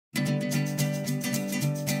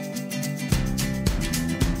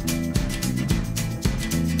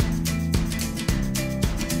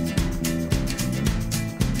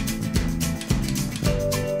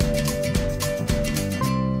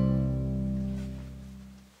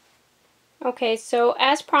Okay, so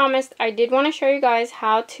as promised, I did want to show you guys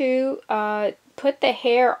how to put the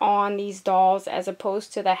hair on these dolls as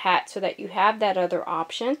opposed to the hat, so that you have that other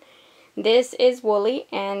option. This is Wooly,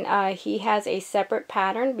 and he has a separate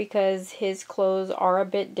pattern because his clothes are a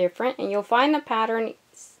bit different, and you'll find the pattern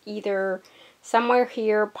either somewhere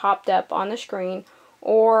here popped up on the screen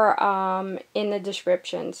or in the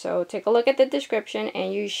description. So take a look at the description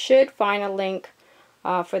and you should find a link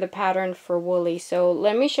for the pattern for Wooly. So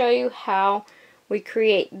let me show you how we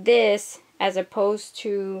create this as opposed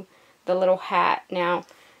to the little hat. Now,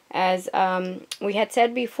 as we had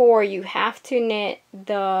said before, you have to knit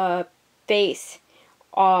the face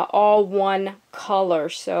all one color.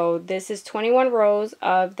 So this is 21 rows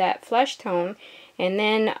of that flesh tone, and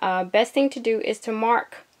then best thing to do is to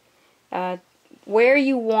mark where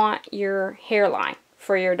you want your hairline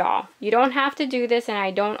for your doll. You don't have to do this, and I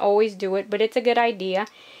don't always do it, but it's a good idea.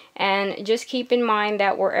 And just keep in mind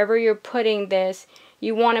that wherever you're putting this,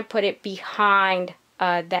 you want to put it behind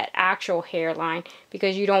that actual hairline,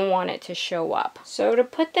 because you don't want it to show up. So to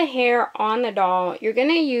put the hair on the doll, you're going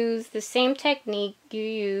to use the same technique you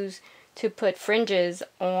use to put fringes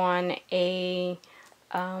on a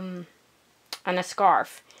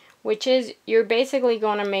scarf, which is you're basically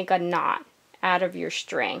going to make a knot out of your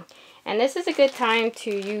string. And this is a good time to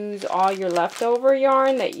use all your leftover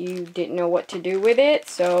yarn that you didn't know what to do with it.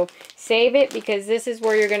 So save it, because this is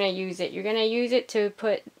where you're going to use it. You're going to use it to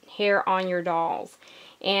put hair on your dolls.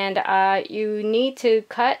 And you need to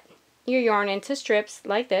cut your yarn into strips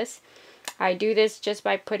like this. I do this just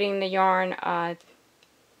by putting the yarn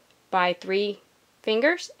by 3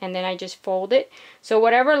 fingers, and then I just fold it. So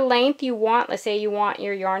whatever length you want, let's say you want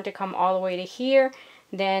your yarn to come all the way to here,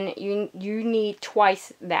 then you need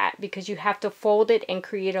twice that, because you have to fold it and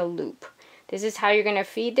create a loop. This is how you're going to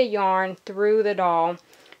feed the yarn through the doll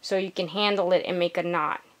so you can handle it and make a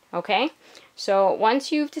knot. Okay, so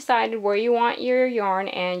once you've decided where you want your yarn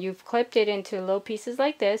and you've clipped it into little pieces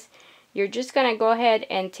like this, you're just going to go ahead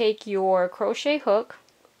and take your crochet hook,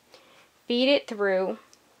 feed it through,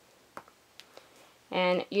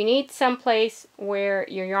 and you need some place where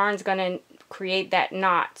your yarn's going to create that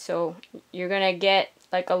knot. So you're going to get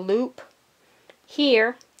like a loop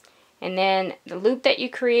here, and then the loop that you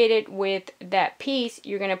created with that piece,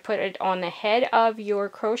 you're going to put it on the head of your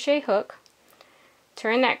crochet hook.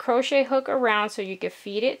 Turn that crochet hook around so you can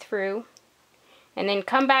feed it through, and then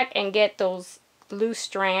come back and get those loose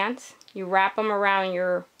strands. You wrap them around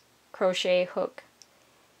your crochet hook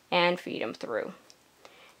and feed them through,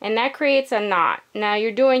 and that creates a knot. Now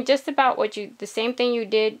you're doing just about the same thing you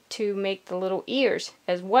did to make the little ears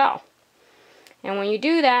as well. And when you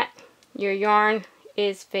do that, your yarn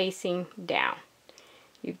is facing down.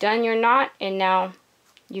 You've done your knot, and now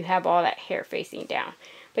you have all that hair facing down.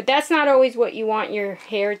 But that's not always what you want your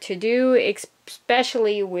hair to do,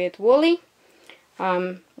 especially with Wooly.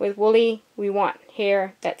 With Wooly, we want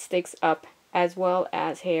hair that sticks up as well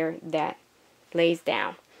as hair that lays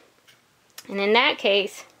down. And in that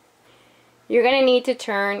case, you're going to need to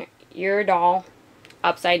turn your doll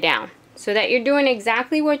upside down, so that you're doing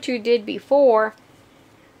exactly what you did before,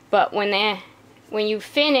 but when you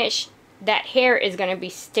finish, that hair is going to be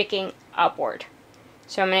sticking upward.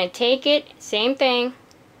 So I'm going to take it, same thing,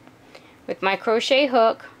 with my crochet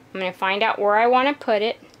hook. I'm going to find out where I want to put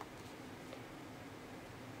it,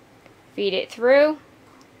 feed it through,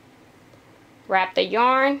 wrap the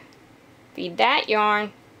yarn, feed that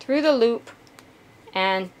yarn through the loop,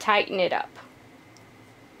 and tighten it up.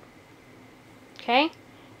 Okay?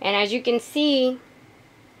 And as you can see,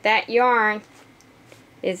 that yarn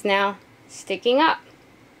is now sticking up.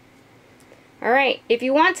 Alright, if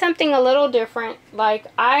you want something a little different, like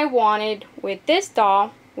I wanted with this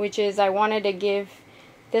doll, which is I wanted to give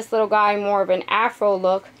this little guy more of an afro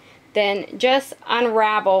look, then just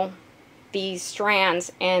unravel these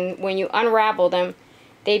strands, and when you unravel them,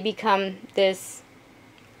 they become this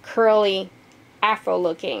curly afro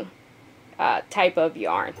looking type of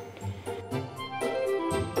yarn.